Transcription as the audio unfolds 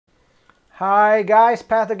Hi guys,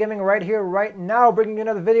 Path of Gaming right here, right now, bringing you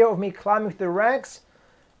another video of me climbing through the ranks.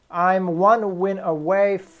 I'm one win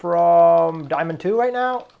away from Diamond 2 right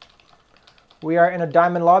now. We are in a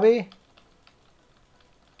Diamond lobby.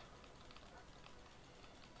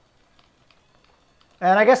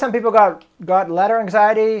 And I guess some people got ladder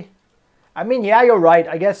anxiety. I mean, yeah, you're right.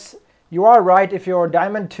 I guess you are right if you're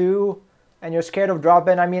Diamond 2 and you're scared of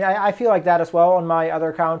drop-in. I mean, I feel like that as well on my other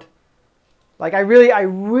account. Like, I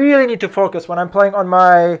really need to focus when I'm playing on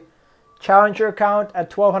my Challenger account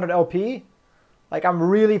at 1200 LP. Like, I'm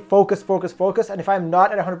really focused. And if I'm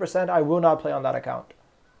not at 100%, I will not play on that account.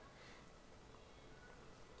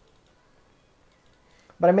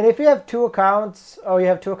 But I mean, if you have two accounts, oh, you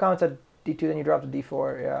have two accounts at D2, then you drop to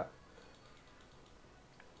D4, yeah.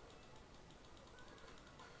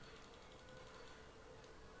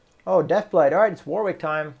 Oh, Deathblade. All right, it's Warwick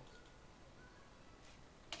time.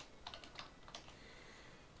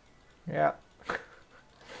 Yeah.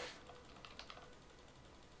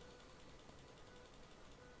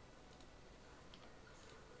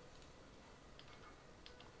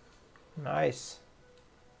 Nice.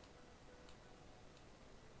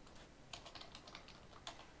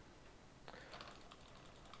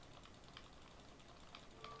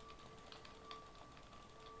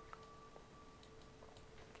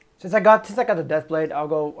 Since I got the Deathblade, I'll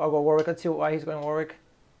go Warwick. Let's see why he's going Warwick.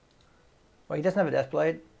 Well, he doesn't have a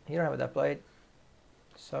Deathblade. You don't have a Deathblade.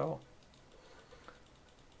 So.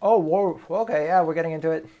 Oh, Warwick. Okay, yeah, we're getting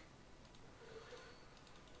into it.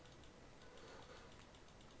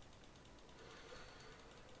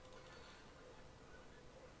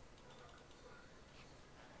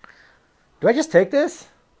 Do I just take this?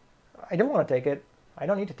 I don't want to take it. I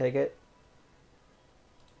don't need to take it.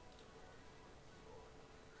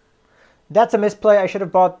 That's a misplay. I should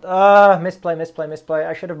have bought... misplay.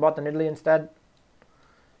 I should have bought the Nidalee instead.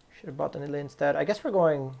 I guess we're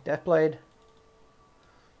going Deathblade.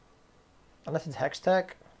 Unless it's Hextech.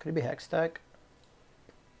 Could it be Hextech?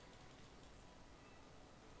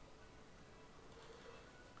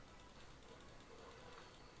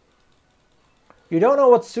 You don't know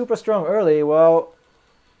what's super strong early. Well...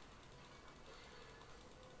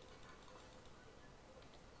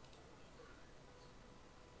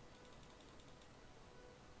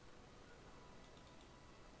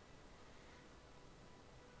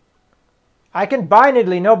 I can buy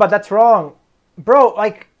Nidalee, no, but that's wrong. Bro,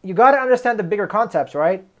 like, you gotta understand the bigger concepts,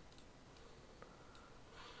 right?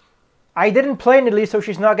 I didn't play Nidalee, so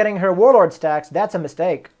she's not getting her Warlord stacks. That's a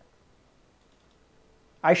mistake.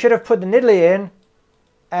 I should have put the Nidalee in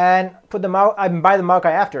and put them out and buy the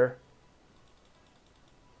Maokai after.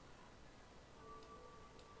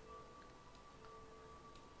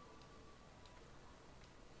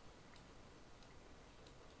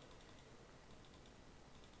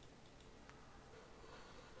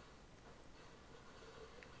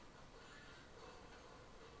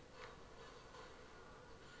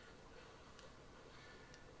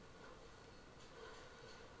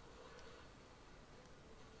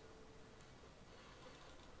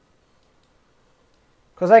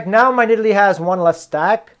 Because like now my Nidalee has one less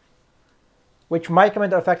stack, which might come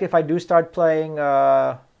into effect if I do start playing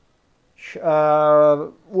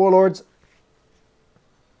Warlords.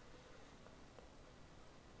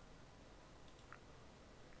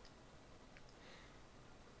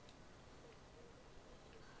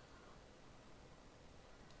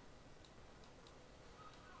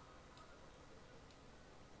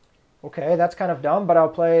 Okay, that's kind of dumb, but I'll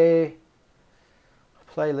play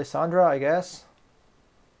Lysandra, I guess.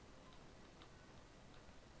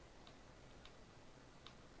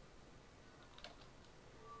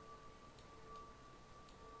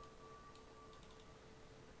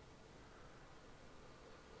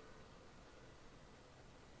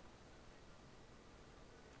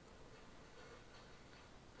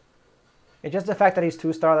 It's just the fact that he's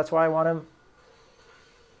 2-star, that's why I want him.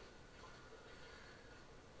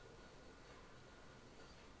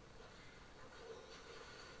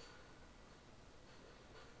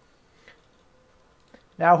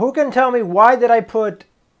 Now, who can tell me why did I put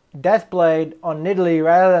Deathblade on Nidalee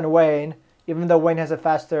rather than Wayne, even though Wayne has a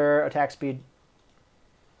faster attack speed?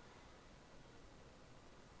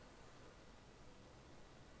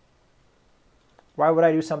 Why would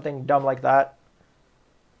I do something dumb like that?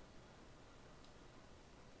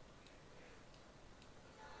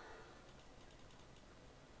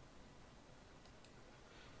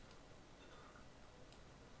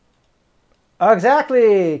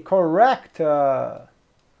 Exactly, correct. But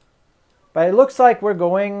it looks like we're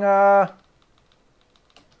going.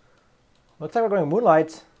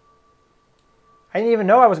 Moonlight. I didn't even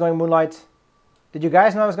know I was going Moonlight. Did you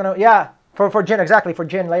guys know I was gonna? Yeah, For Jin, exactly, for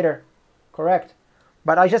Jin later. Correct.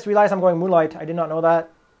 But I just realized I'm going Moonlight. I did not know that.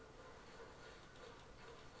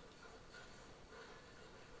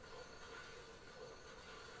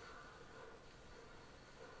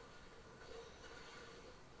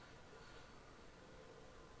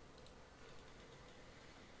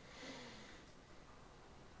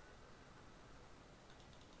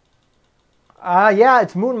 Yeah,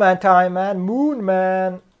 it's Moonman time, man.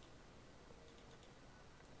 Moonman.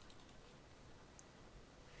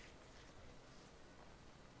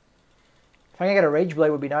 If I can get a Rage Blade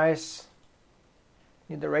would be nice.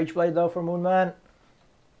 Need the Rage Blade though for Moonman.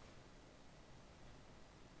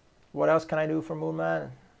 What else can I do for Moonman?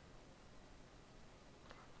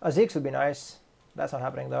 A Zeke's would be nice. That's not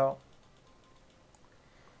happening though.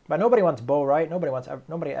 But nobody wants bow, right?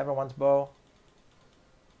 Nobody ever wants bow.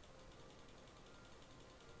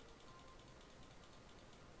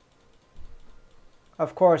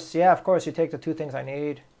 Of course, yeah, of course you take the two things I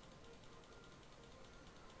need.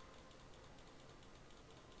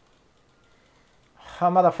 Oh,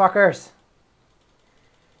 motherfuckers.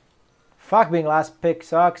 Fuck, being last pick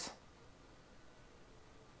sucks.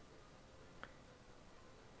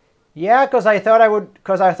 Yeah, because I thought I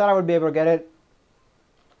would be able to get it.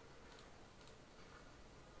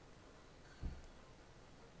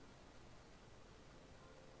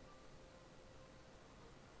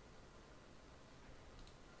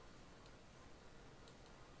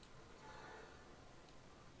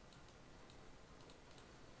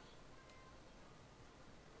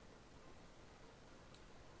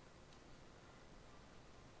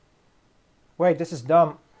 Wait, this is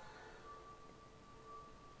dumb.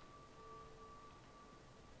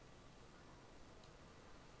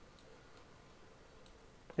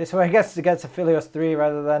 This way I guess it gets Aphelios 3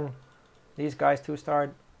 rather than these guys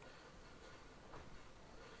 2-starred.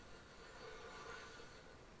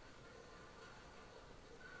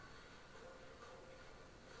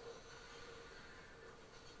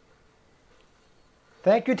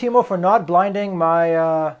 Thank you, Timo, for not blinding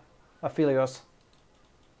my Aphelios.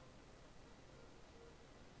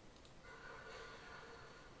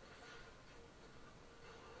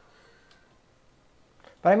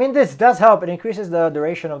 But I mean, this does help. It increases the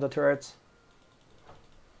duration of the turrets.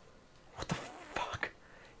 What the fuck?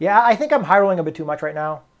 Yeah, I think I'm high rolling a bit too much right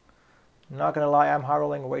now. I'm not gonna lie, I'm high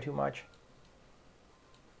rolling way too much.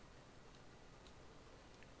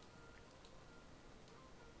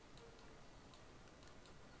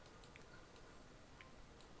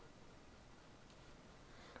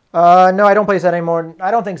 No, I don't play Zed anymore.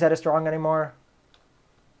 I don't think Zed is strong anymore.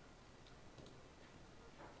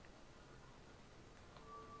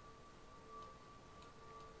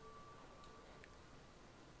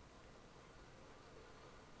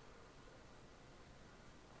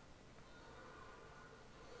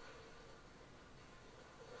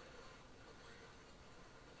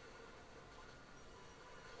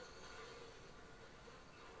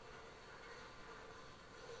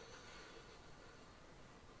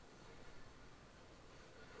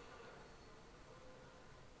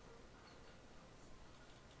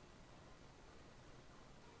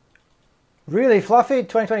 Really, Fluffy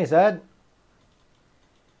 2020 Zed?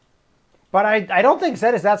 But I don't think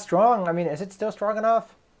Zed is that strong. I mean, is it still strong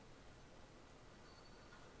enough?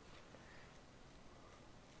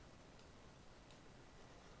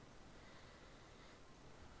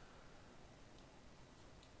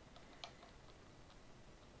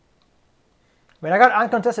 I mean, I got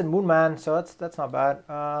uncontested Moonman, so that's not bad.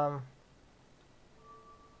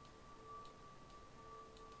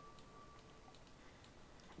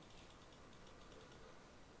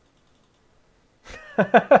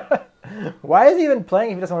 Why is he even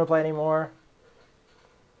playing if he doesn't want to play anymore?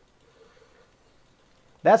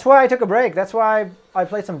 That's why I took a break. That's why I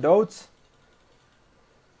played some Dotes.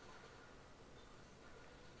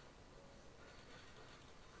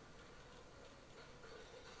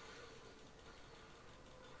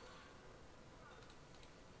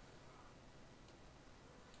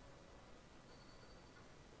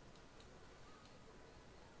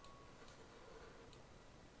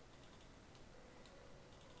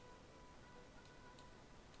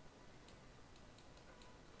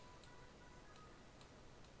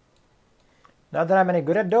 Not that I'm any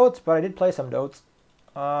good at Dotes, but I did play some Dotes.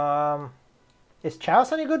 Is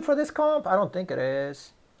Chalice any good for this comp? I don't think it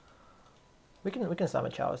is. We can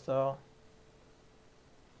summon Chalice though.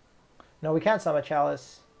 No, we can't summon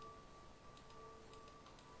Chalice.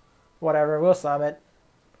 Whatever, we'll slam it.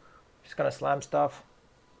 Just gonna slam stuff.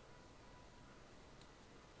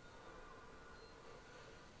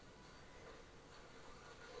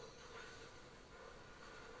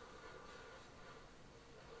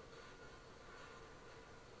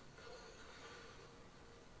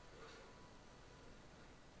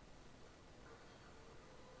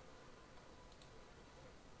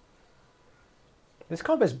 This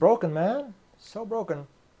comp is broken, man. So broken.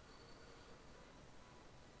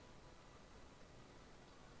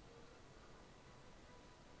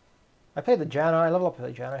 I played the Janna. I level up the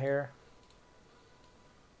Janna here.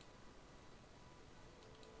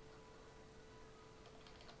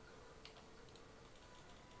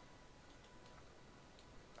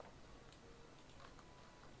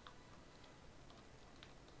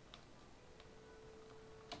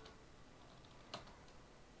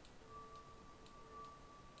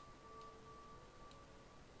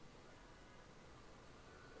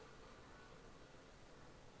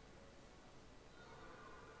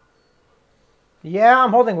 Yeah, I'm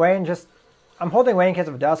holding Wayne. I'm holding Wayne in case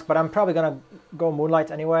of Dusk, but I'm probably gonna go Moonlight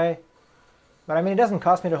anyway. But I mean, it doesn't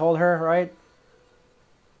cost me to hold her, right?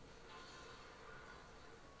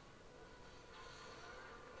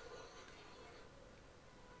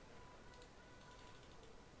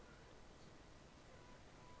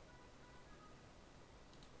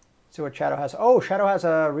 See what Shadow has. Oh, Shadow has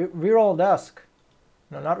a reroll Dusk.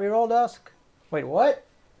 No, not reroll Dusk. Wait, what?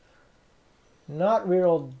 Not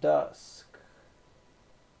reroll Dusk.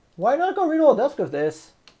 Why not go reroll Dusk with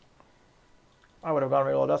this? I would have gone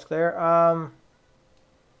reroll Dusk there.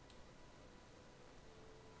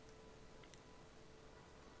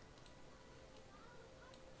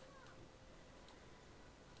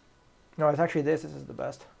 No, it's actually this. This is the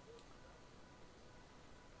best.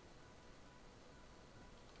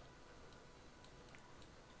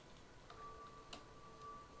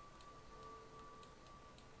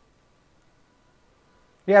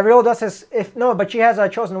 Yeah, reroll Dusk is if no, but she has a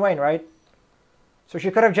chosen Wayne, right? So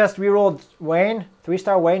she could have just rerolled Wayne,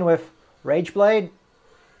 3-star Wayne with Rage Blade.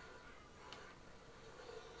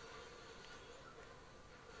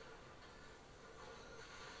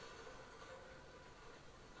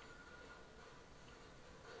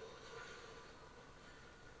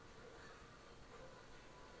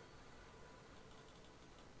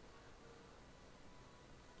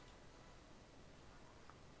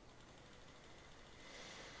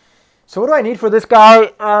 So what do I need for this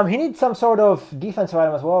guy? He needs some sort of defensive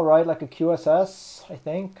item as well, right? Like a QSS, I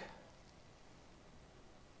think.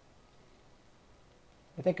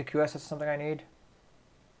 I think a QSS is something I need.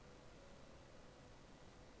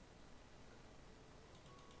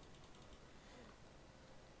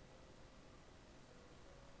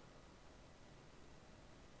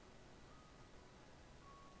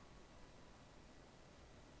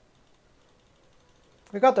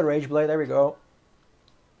 We got the Rage Blade, there we go.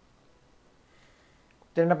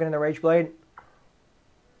 Did end up getting the Rage Blade.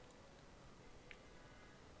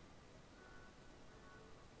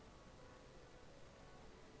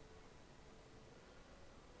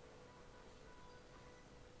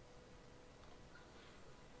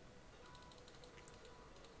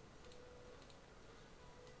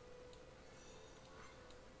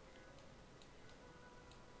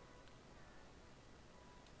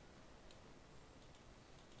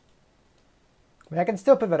 I mean, I can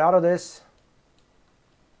still pivot out of this.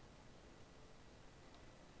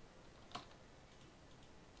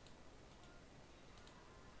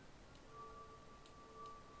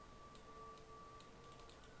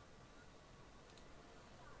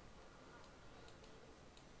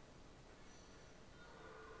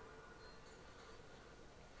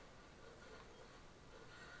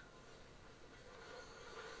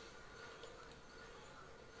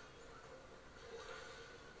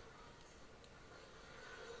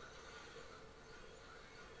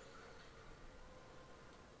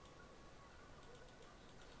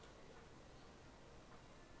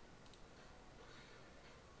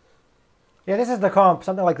 Yeah, this is the comp,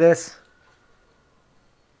 something like this.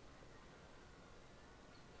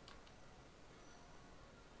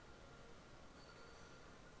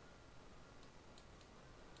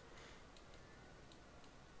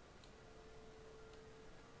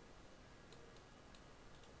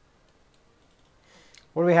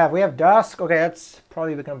 What do we have? We have Dusk. Okay, that's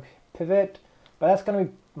probably going to pivot. But that's going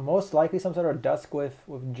to be most likely some sort of Dusk with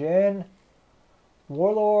Jhin.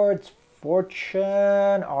 Warlords,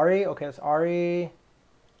 Fortune, Ari. Okay, it's Ari.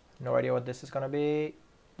 No idea what this is going to be.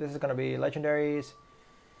 This is going to be Legendaries.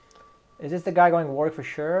 Is this the guy going Warwick for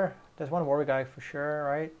sure? There's one Warwick guy for sure,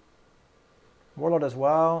 right? Warlord as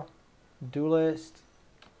well. Duelist.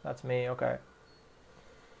 That's me, okay.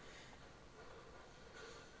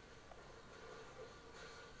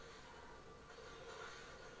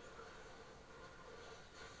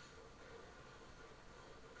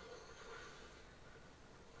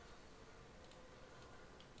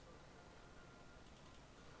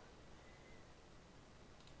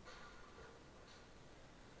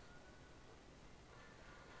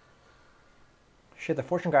 Shit, the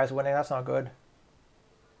Fortune guy's winning. That's not good.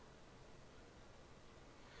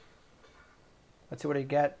 Let's see what you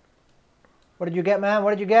get. What did you get, man?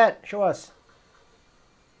 What did you get? Show us.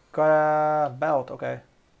 Got a belt. Okay.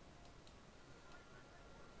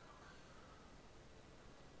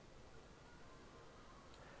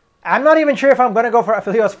 I'm not even sure if I'm going to go for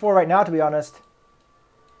Aphelios 4 right now, to be honest.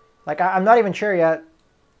 Like, I'm not even sure yet.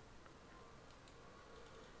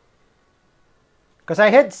 Because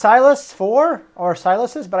I hit Sylas 4, or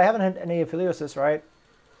Sylases, but I haven't hit any Aphelioses, right?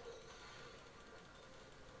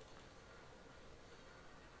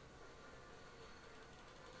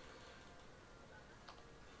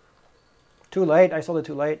 Too late. I sold it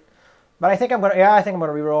too late. But I think I'm going to, yeah, I think I'm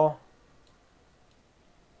going to reroll.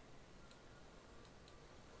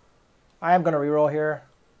 I am going to reroll here.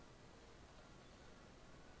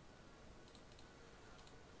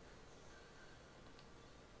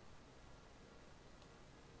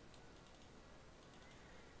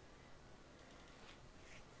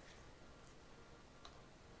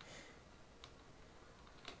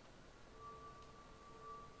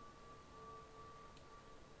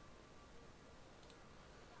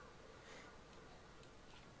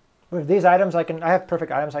 With these items, I have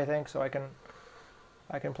perfect items, I think, so I can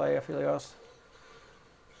play Aphelios.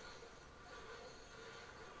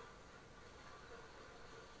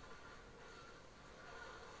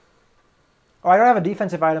 Oh, I don't have a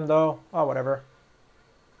defensive item though. Oh, whatever.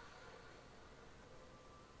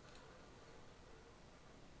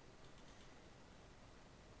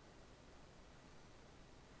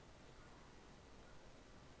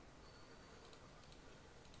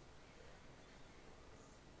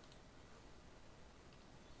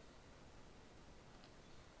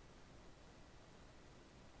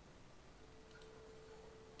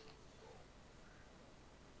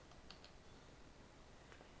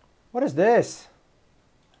 What is this?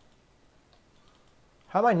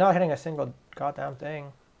 How am I not hitting a single goddamn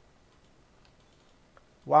thing?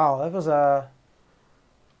 Wow, that was a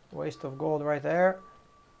waste of gold right there.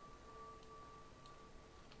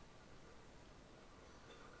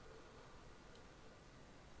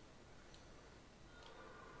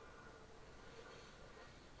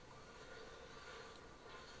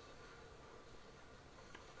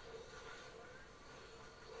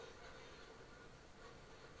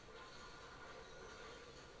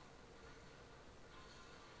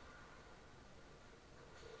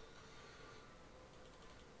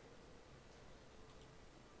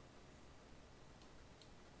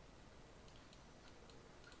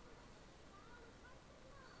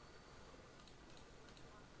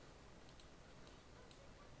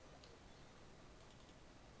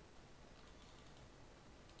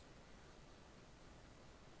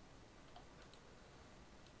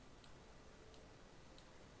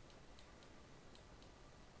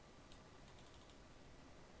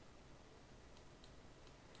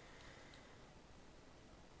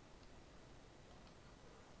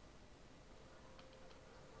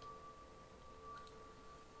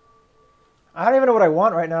 I don't even know what I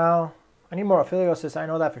want right now. I need more Aphelios, I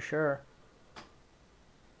know that for sure.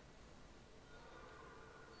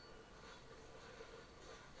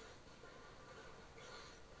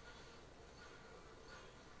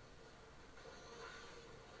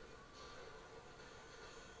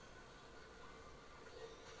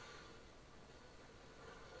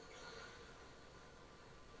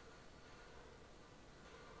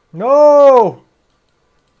 No!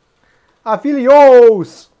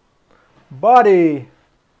 Aphelios! Buddy!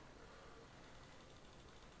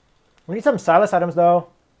 We need some Sylas items though.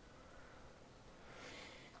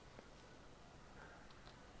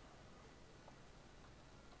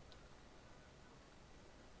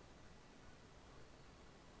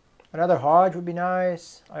 Another Hodge would be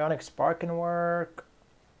nice. Ionic Spark can work.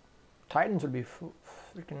 Titans would be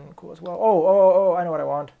freaking cool as well. Oh, I know what I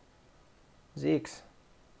want. Zeke's.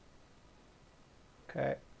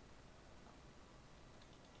 Okay.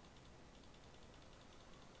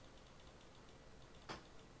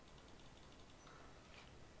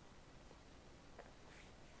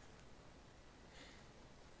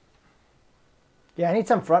 Yeah, I need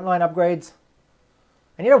some frontline upgrades.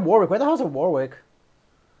 I need a Warwick. Where the hell's a Warwick?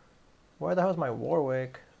 Where the hell's my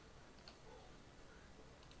Warwick?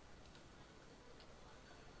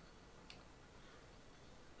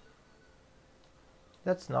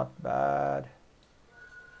 That's not bad.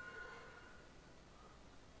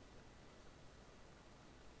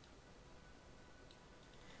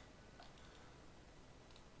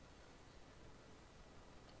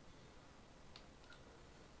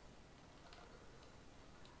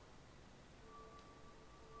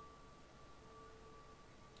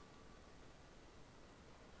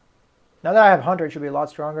 Now that I have Hunter, it should be a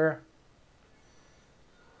lot stronger.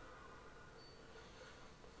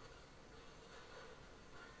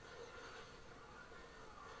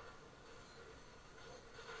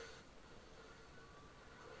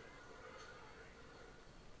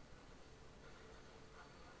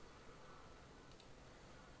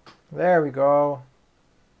 There we go.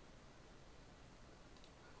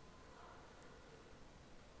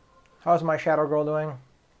 How's my Shadow Girl doing?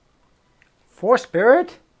 Force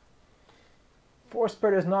Spirit? Force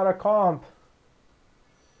Spirit is not a comp.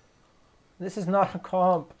 This is not a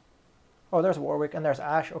comp. Oh, there's Warwick and there's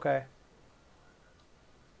Ashe. Okay.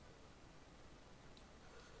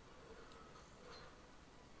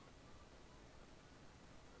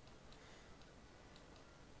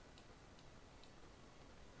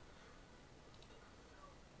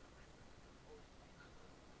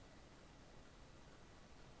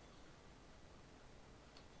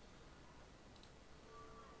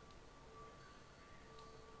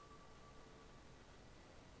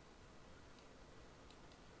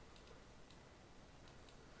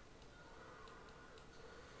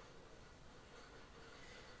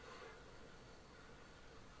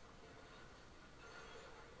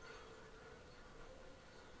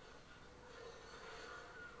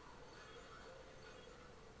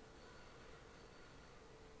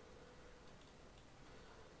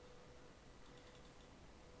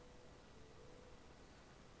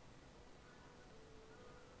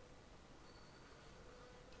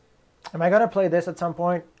 Am I going to play this at some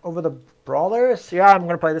point over the Brawlers? Yeah, I'm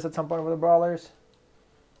going to play this at some point over the Brawlers.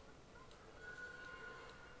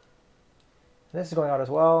 This is going out as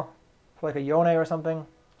well. For like a Yone or something.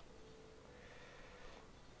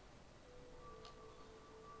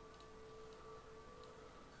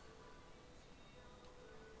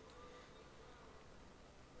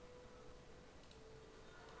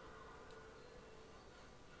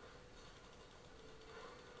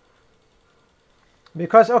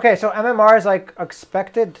 Because, okay, so MMR is like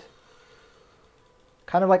expected,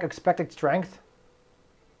 kind of like expected strength.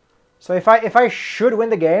 So if I should win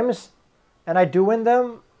the games, and I do win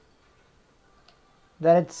them,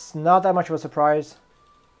 then it's not that much of a surprise.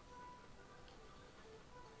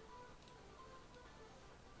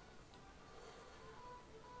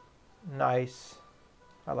 Nice.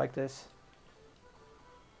 I like this.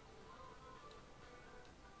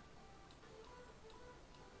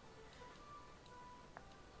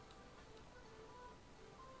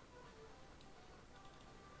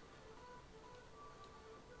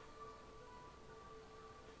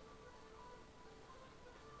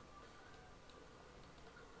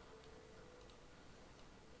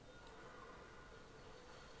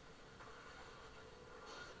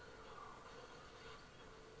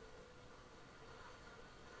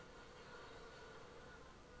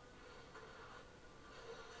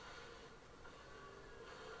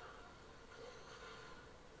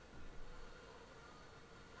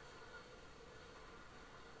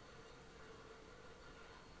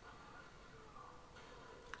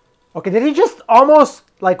 Okay, did he just almost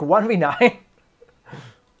like 1v9?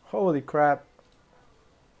 Holy crap.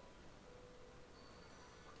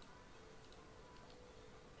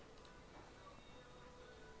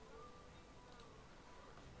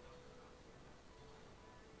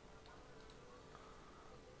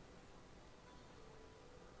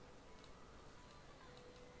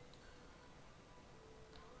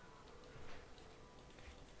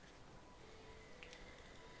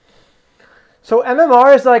 So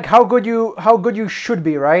MMR is like how good you should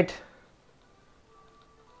be, right?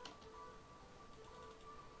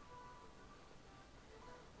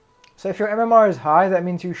 So if your MMR is high, that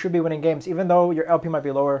means you should be winning games, even though your LP might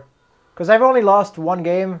be lower. Because I've only lost one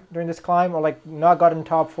game during this climb, or like not gotten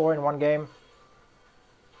top 4 in one game.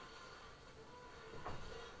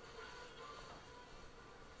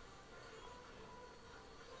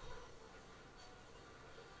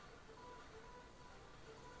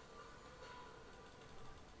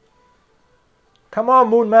 Come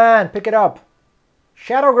on, Moonman, pick it up.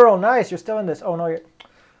 Shadow Girl, nice, you're still in this. Oh no, you're...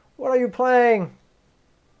 What are you playing?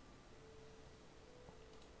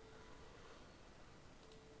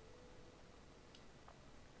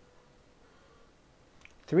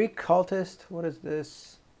 Three cultists, what is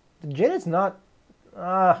this? The Jin is not,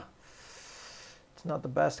 it's not the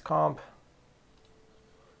best comp.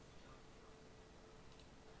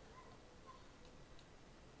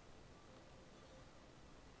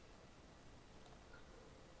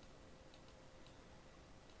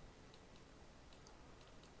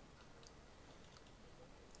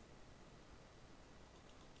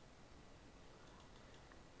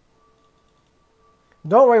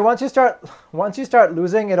 Don't worry, once you start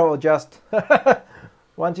losing, it'll adjust.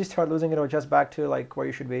 Once you start losing, it'll adjust back to like where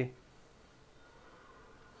you should be.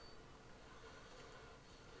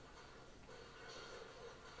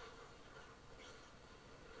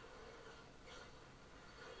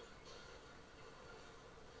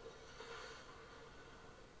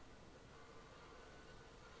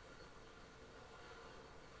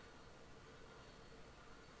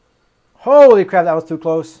 Holy crap, that was too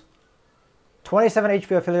close. 27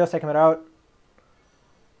 HP Aphelios taking it out.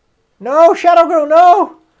 No, Shadow Girl,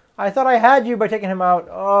 no! I thought I had you by taking him out.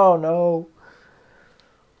 Oh, no.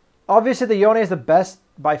 Obviously, the Yone is the best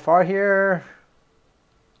by far here.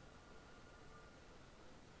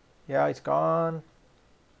 Yeah, he's gone.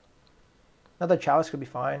 Another Chalice could be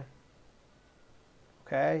fine.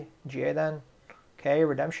 Okay, GA then. Okay,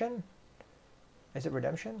 Redemption. Is it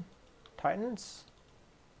Redemption? Titans?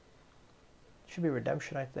 Should be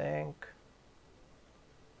Redemption, I think.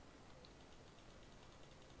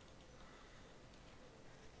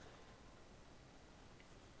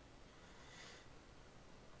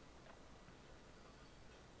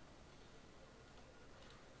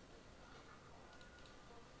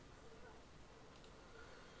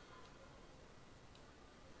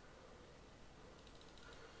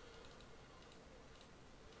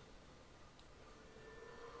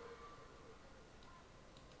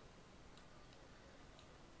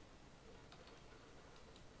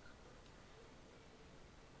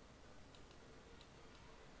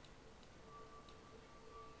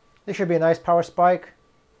 This should be a nice power spike.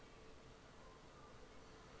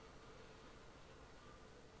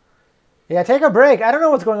 Yeah, take a break. I don't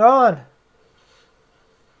know what's going on.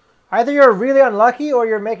 Either you're really unlucky or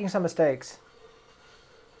you're making some mistakes.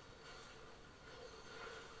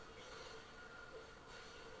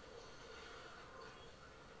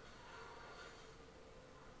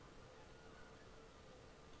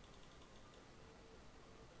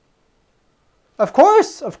 Of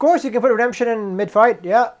course you can put Redemption in mid-fight.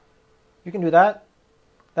 Yeah, you can do that.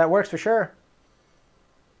 That works for sure.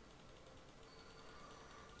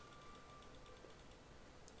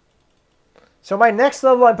 So my next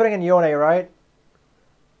level I'm putting in Yone, right?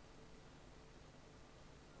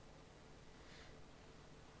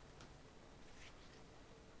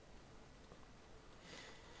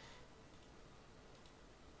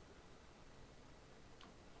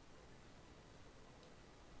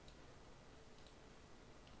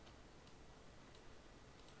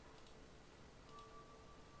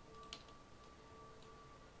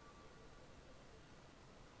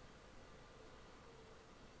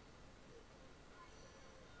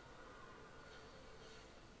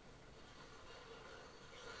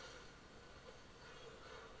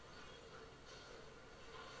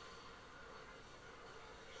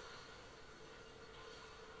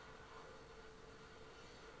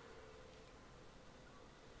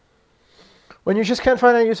 When you just can't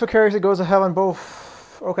find any useful carries, it goes to hell on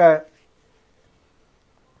both. Okay.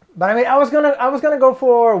 But I mean, I was gonna go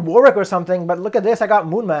for Warwick or something, but look at this, I got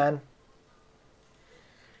Moonman.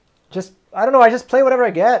 Just, I don't know, I just play whatever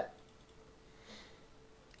I get.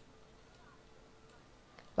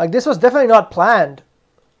 Like, this was definitely not planned.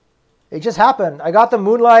 It just happened. I got the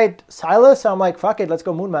Moonlight Sylas, so I'm like, fuck it, let's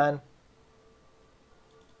go Moonman.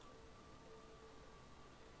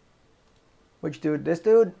 Which dude? This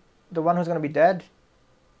dude? The one who's gonna be dead?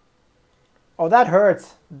 Oh, that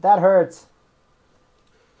hurts. That hurts.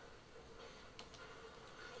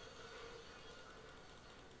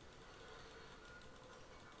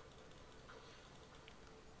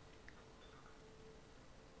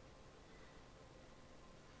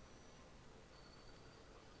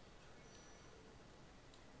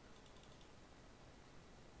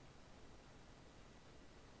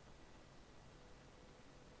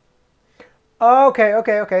 Okay,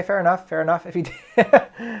 okay, fair enough, fair enough. If he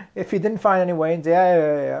if he didn't find any Waynes,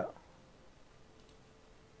 yeah.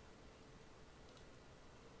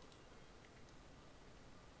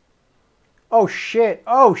 Oh shit!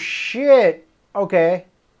 Oh shit! Okay.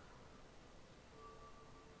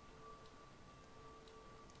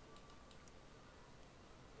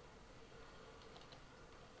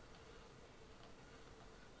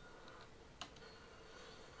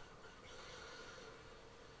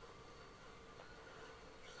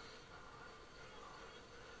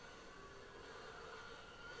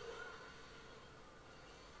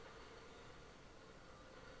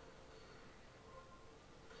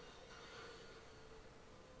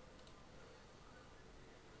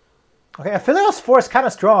 Okay, Aphelios Force kind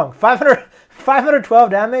of strong.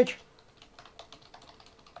 512 damage.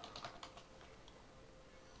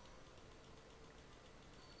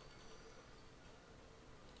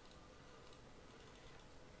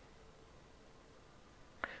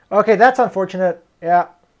 Okay, that's unfortunate. Yeah.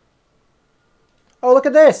 Oh, look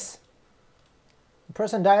at this. The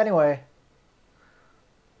person died anyway.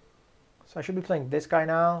 So I should be playing this guy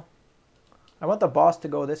now. I want the boss to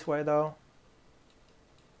go this way, though.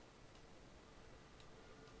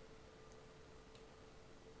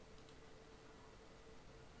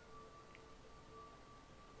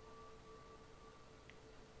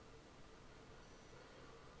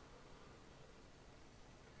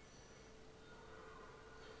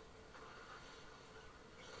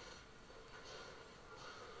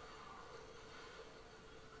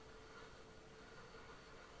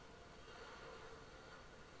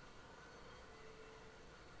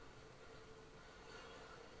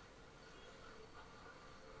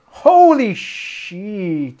 Holy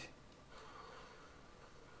shit.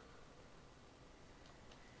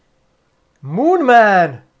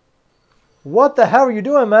 Moonmen. What the hell are you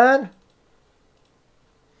doing, man?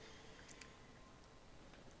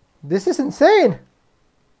 This is insane.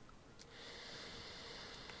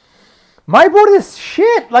 My board is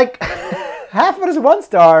shit. Like, half of it is 1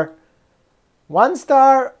 star. 1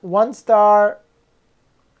 star, 1 star,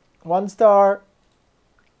 1 star.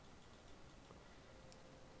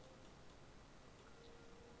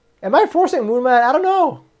 Am I forcing Moonman? I don't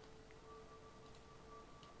know.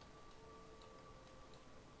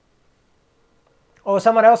 Oh,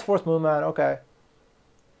 someone else forced Moonman. Okay.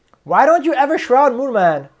 Why don't you ever shroud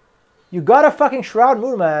Moonman? You gotta fucking shroud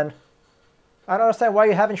Moonman. I don't understand why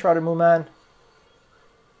you haven't shrouded Moonman.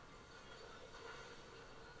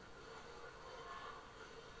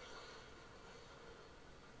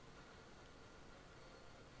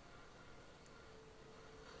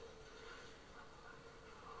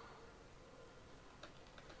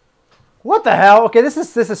 What the hell? Okay, this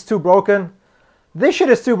is too broken. This shit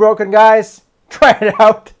is too broken, guys. Try it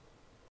out.